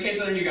there, so in case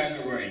none of you guys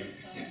are worried.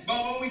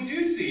 But what we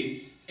do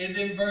see is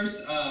in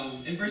verse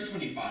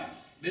 25.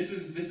 This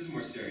is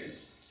more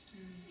serious.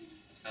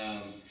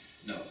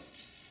 No.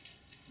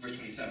 Verse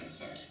 27,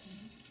 sorry.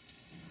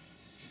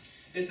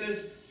 It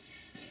says,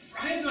 for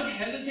I have not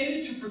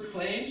hesitated to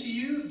proclaim to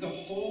you the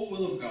whole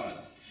will of God.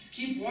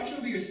 Keep watch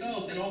over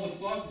yourselves and all the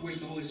flock of which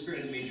the Holy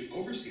Spirit has made you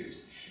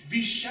overseers.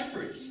 Be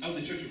shepherds of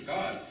the church of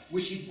God,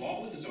 which he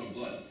bought with his own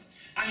blood.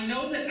 I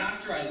know that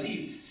after I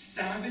leave,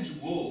 savage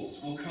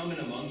wolves will come in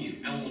among you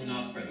and will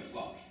not spare the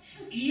flock.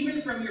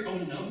 Even from your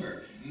own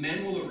number,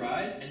 men will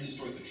arise and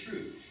distort the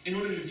truth, in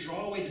order to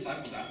draw away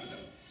disciples after them.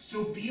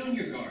 So be on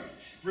your guard.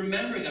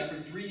 Remember that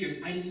for 3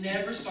 years, I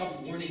never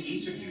stopped warning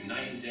each of you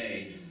night and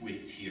day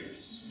with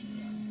tears.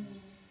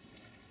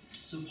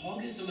 So Paul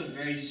gives them a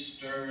very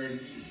stern,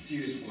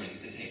 serious warning. He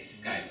says, hey,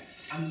 guys,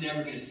 I'm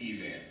never going to see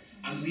you again.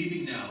 I'm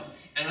leaving now,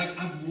 and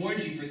I've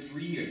warned you for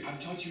 3 years. I've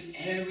taught you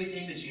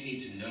everything that you need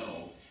to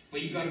know,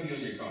 but you got to be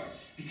on your guard.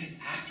 Because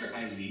after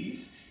I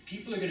leave,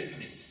 people are going to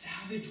come in.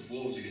 Savage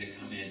wolves are going to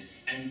come in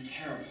and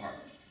tear apart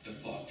the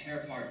flock, tear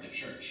apart the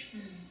church.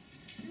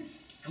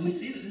 And we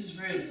see that this is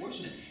very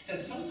unfortunate, that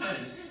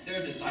sometimes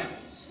there are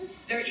disciples.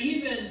 They're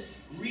even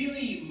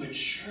really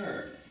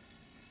mature,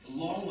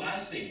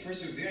 long-lasting,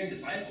 persevering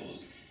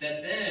disciples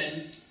that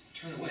then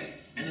turn away.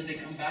 And then they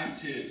come back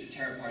to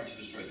tear apart, to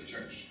destroy the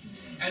church.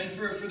 And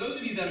for those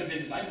of you that have been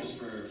disciples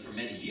for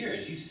many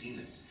years, you've seen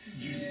this.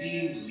 You've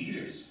seen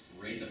leaders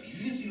raise up.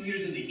 You've even seen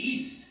leaders in the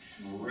East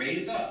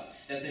raise up,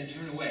 that then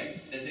turn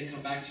away, that then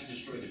come back to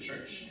destroy the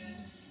church.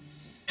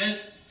 And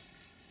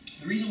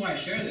the reason why I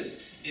share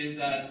this is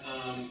that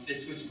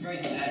it's very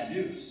sad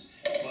news,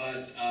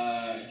 but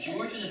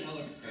George and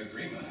Angelica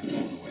Grima have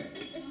fallen away,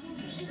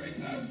 which is very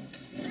sad.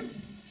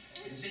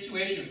 The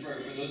situation, for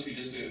those of you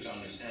just to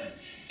understand,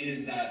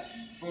 is that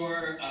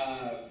for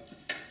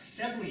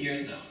several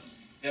years now,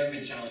 there have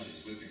been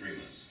challenges with the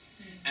Grimas.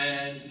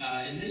 And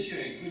in this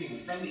year, including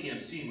from the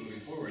EMC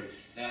moving forward,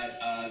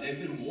 that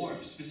they've been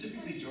warned,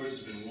 specifically George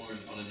has been warned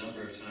on a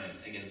number of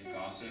times against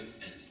gossip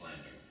and slander.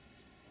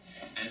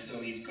 And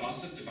so he's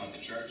gossiped about the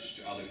church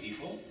to other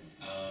people.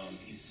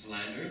 He's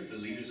slandered the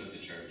leaders of the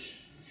church.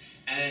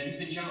 And he's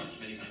been challenged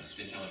many times. He's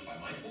been challenged by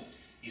Michael.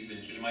 He's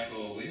been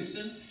Michael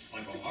Williamson,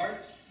 Michael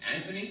Hart,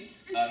 Anthony.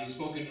 He's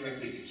spoken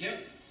directly to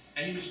Kip.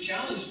 And he was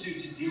challenged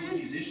to deal with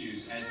these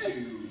issues and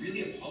to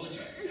really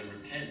apologize and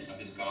repent of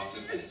his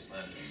gossip and his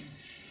slander.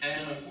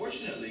 And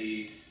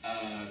unfortunately,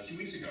 2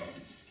 weeks ago,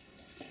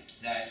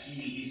 that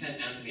he sent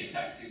Anthony a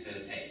text. He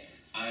says, hey,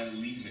 I'm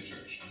leaving the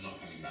church. I'm not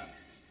coming back.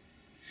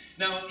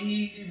 Now,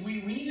 we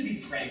need to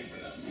be praying for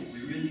them. We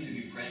really need to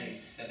be praying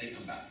that they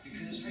come back,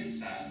 because it's very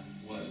sad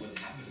what's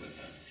happened with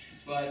them.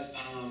 But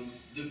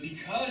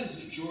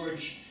because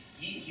George,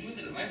 he was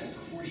a disciple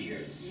for 40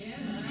 years.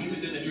 Yeah. He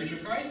was in the Church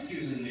of Christ, he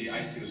was in the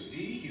ICOC,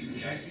 he was in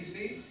the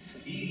ICC.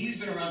 He's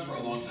been around for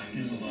a long time, he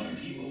knows a lot of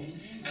people.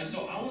 And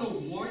so I want to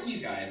warn you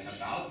guys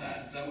about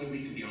that, so that way we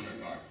can be on our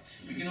guard.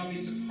 We cannot be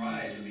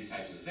surprised with these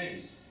types of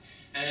things.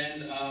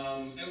 And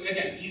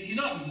again, he's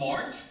not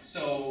marked,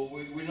 so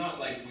we're not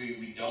like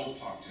we don't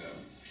talk to him.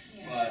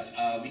 Yeah.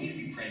 But we need to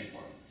be praying for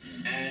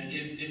him. And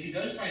if he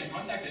does try and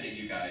contact any of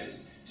you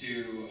guys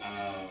to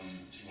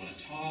want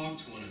to talk,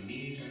 to want to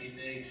meet or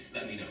anything,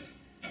 let me know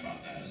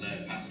about that.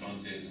 And pass it on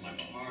to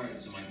Michael Hart,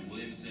 to Michael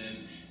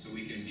Williamson, so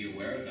we can be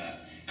aware of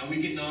that. And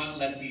we cannot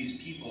let these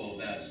people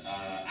that,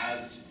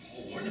 as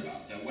Paul warned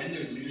about, that when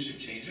there's leadership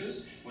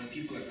changes, when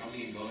people are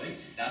coming and going,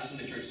 that's when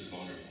the church is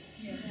vulnerable.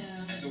 Yeah.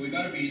 And so we've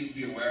got to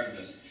be aware of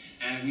this.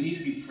 And we need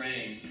to be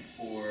praying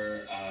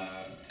for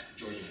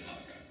George and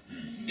Angelica.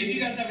 Mm-hmm. If you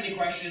guys have any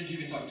questions, you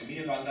can talk to me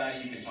about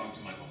that. You can talk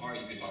to Michael Hart.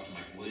 You can talk to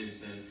Michael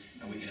Williamson.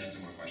 And we can answer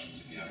more questions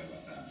if you have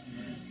about that.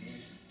 Mm-hmm.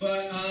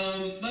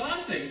 But the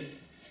last thing,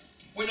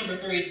 point number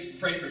 3,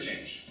 pray for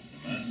change.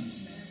 Amen.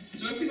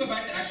 So if we go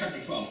back to Acts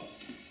chapter 12.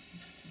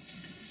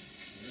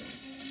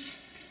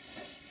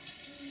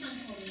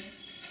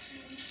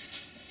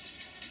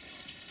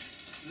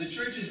 The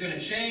church is going to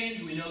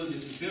change. We know that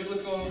this is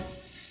biblical,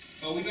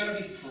 but we've got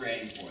to be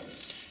praying for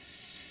this.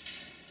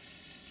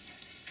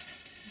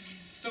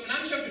 So in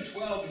Acts chapter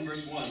 12 and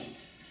verse 1,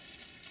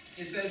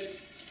 it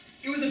says,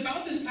 it was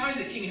about this time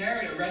that King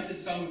Herod arrested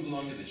some who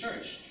belonged to the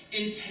church,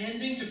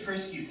 intending to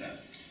persecute them.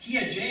 He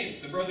had James,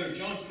 the brother of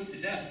John, put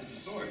to death with the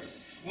sword.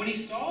 When he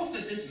saw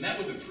that this met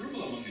with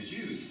approval among the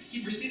Jews,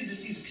 he proceeded to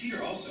seize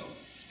Peter also.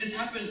 This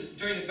happened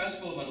during the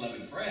festival of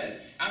unleavened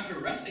bread. After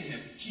arresting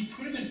him, he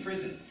put him in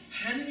prison,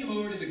 handing him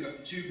over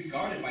to be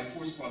guarded by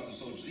 4 squads of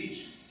soldiers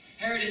each.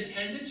 Herod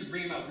intended to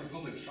bring him out for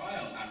public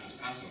trial after the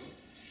Passover.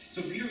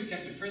 So Peter was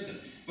kept in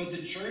prison, but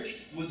the church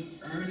was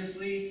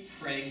earnestly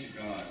praying to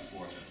God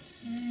for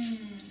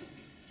him.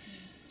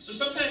 So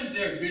sometimes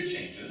there are good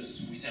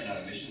changes. We send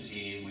out a mission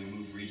team, we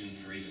move region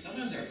for region.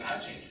 Sometimes there are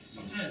bad changes.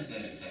 Sometimes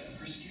that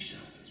persecution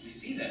happens. We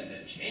see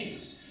that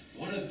James,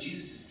 one of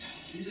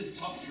Jesus'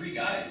 top 3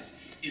 guys,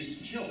 is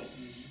killed.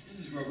 This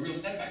is a real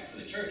setback for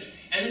the church.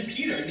 And then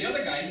Peter, the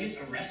other guy, he gets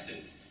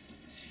arrested.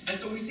 And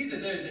so we see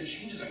that the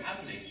changes are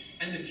happening.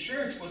 And the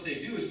church, what they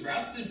do is,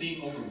 rather than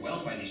being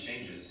overwhelmed by these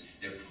changes,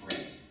 they're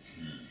praying.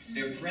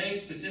 They're praying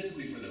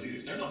specifically for the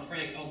leaders. They're not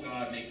praying, oh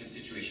God, make this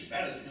situation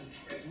better. They're saying,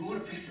 no, we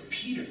want to pray for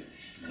Peter.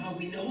 God,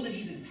 we know that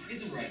he's in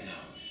prison right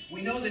now.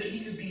 We know that he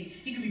could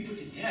be put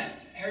to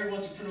death. Herod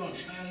wants to put him on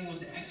trial. He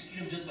wants to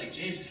execute him just like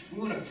James. We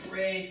want to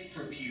pray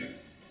for Peter.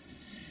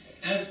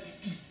 And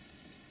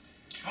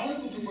I want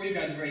to put before you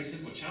guys a very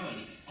simple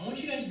challenge. I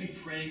want you guys to be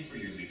praying for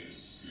your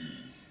leaders.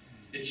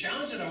 The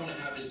challenge that I want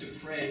to have is to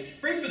pray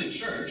for the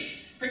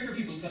church, pray for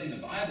people studying the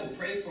Bible,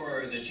 pray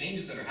for the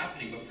changes that are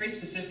happening, but pray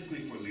specifically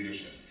for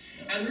leadership.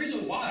 And the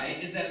reason why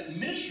is that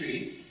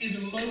ministry is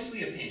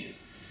mostly opinion.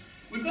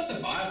 We've got the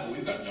Bible,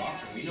 we've got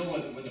doctrine, we know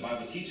what the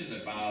Bible teaches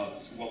about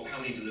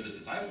how we need to live as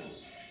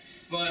disciples.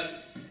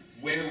 But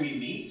where we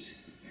meet,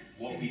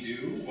 what we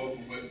do,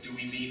 what do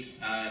we meet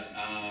at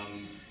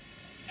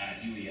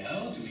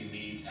UEL? Do we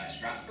meet at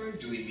Stratford?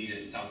 Do we meet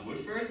at South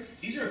Woodford?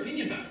 These are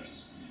opinion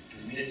matters. Do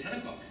we meet at 10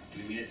 o'clock?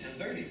 Do we meet at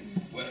 10:30?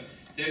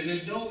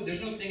 There's no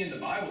thing in the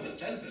Bible that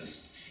says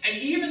this. And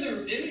even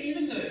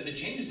the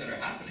changes that are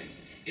happening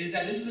is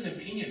that this is an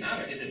opinion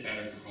matter. Is it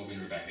better for Colby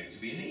and Rebecca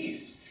to be in the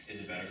East? Is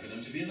it better for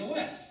them to be in the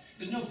West?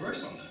 There's no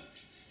verse on that.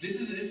 This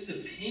is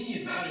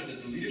opinion matters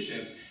that the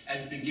leadership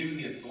has been given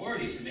the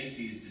authority to make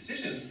these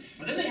decisions,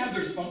 but then they have the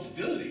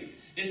responsibility.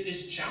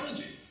 It's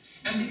challenging.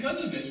 And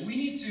because of this, we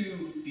need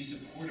to be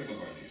supportive of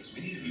our leaders.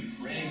 We need to be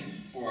praying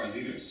for our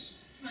leaders.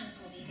 Come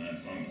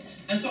on, Colby.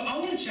 And so I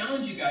want to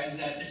challenge you guys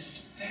that,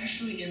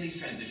 especially in these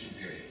transition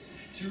periods,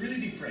 to really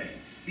be praying.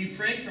 Be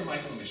praying for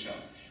Michael and Michelle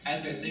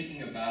as they're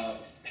thinking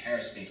about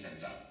Paris being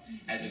sent out,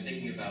 as they're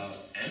thinking about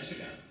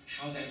Amsterdam.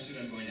 How's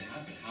Amsterdam going to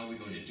happen? How are we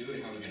going to do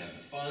it? How are we going to have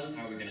the funds?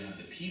 How are we going to have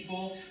the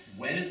people?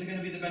 When is it going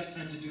to be the best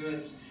time to do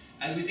it?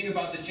 As we think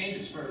about the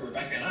changes for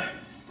Rebecca and I.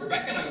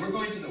 Rebecca and I, we're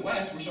going to the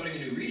West. We're starting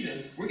a new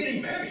region. We're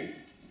getting married.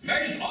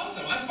 Marriage is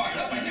awesome. I'm fired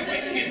up. I can't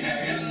wait to get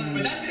married.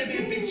 But that's going to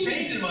be a big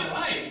change in my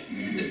life.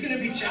 It's going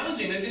to be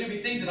challenging. There's going to be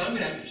things that I'm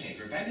going to have to change.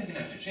 Rebecca's going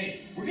to have to change.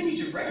 We're going to need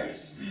your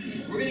prayers.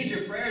 We're going to need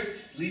your prayers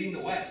leading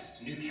the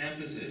West, new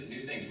campuses,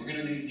 new things. We're going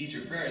to need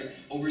your prayers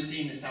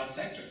overseeing the South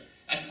sector.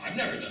 I've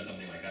never done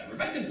something like that.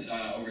 Rebecca's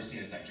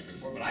overseen a sector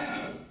before, but I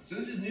haven't. So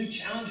this is new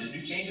challenges,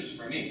 new changes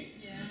for me.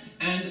 Yeah.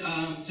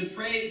 And to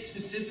pray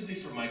specifically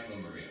for Michael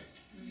and Maria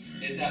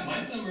is that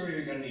Michael and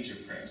Maria are going to need your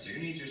prayers. They're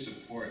going to need your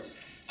support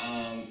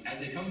as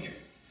they come here.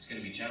 It's going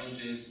to be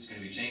challenges, it's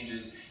going to be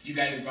changes. You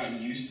guys have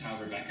gotten used to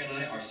how Rebecca and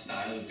I, our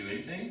style of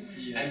doing things.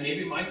 Yeah. And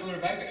maybe Michael and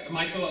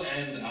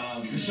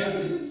Michelle.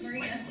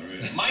 Maria.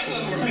 Michael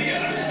and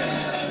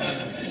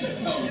Maria.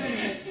 No.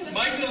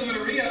 Michael and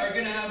Maria are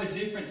going to have a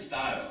different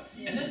style.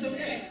 Yeah. And that's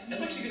okay.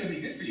 That's actually going to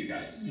be good for you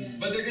guys. Yeah.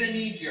 But they're going to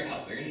need your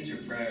help. They're going to need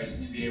your prayers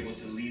to be able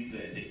to lead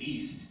the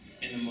East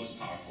in the most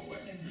powerful way.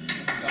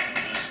 So,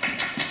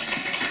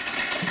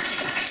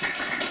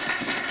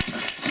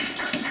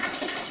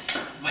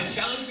 my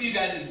challenge for you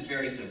guys is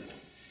very simple.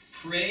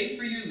 Pray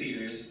for your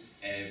leaders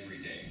every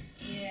day.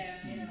 Yeah.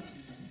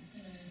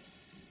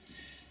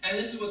 And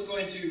this is what's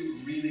going to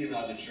really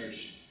allow the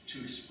church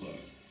to explode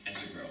and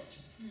to grow.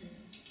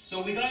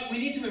 So we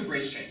need to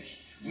embrace change.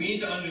 We need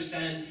to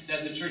understand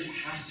that the church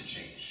has to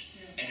change.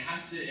 It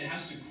has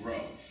to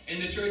grow. In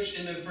the church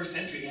in the first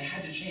century, it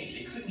had to change.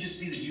 It couldn't just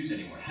be the Jews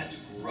anymore. It had to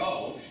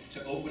grow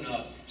to open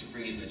up to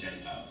bring in the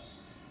Gentiles.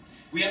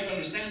 We have to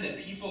understand that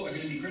people are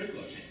going to be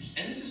critical of change.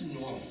 And this is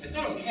normal. It's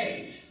not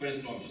okay, but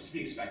it's normal. It's to be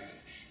expected.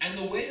 And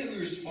the way that we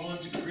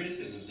respond to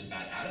criticisms and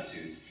bad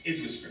attitudes is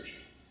with Scripture.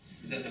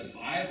 Is that the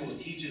Bible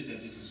teaches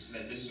that this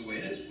is the way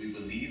it is. We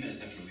believe in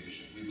essential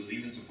leadership. We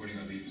believe in supporting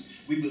our leaders.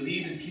 We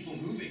believe in people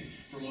moving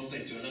from one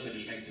place to another to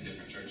strengthen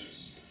different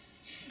churches.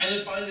 And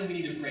then finally, we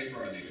need to pray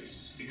for our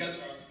leaders. Because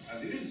our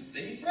leaders,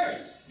 they need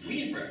prayers.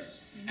 We need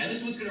prayers. And this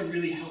is what's going to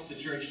really help the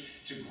church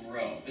to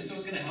grow. This is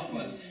what's going to help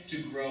us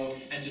to grow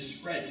and to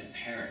spread to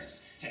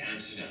Paris, to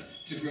Amsterdam,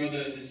 to grow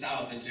the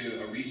South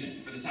into a region,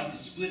 for the South to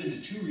split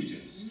into 2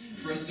 regions,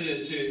 for us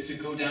to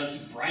go down to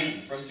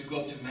Brighton, for us to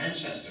go up to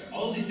Manchester.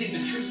 All of these things, the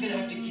church is going to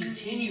have to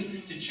continue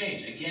to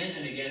change again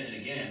and again and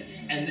again.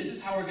 And this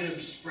is how we're going to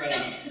spread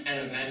out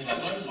and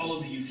evangelize, not just all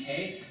of the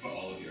UK, but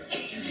all of Europe.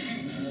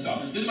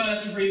 So, this is my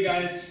lesson for you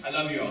guys. I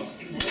love you all.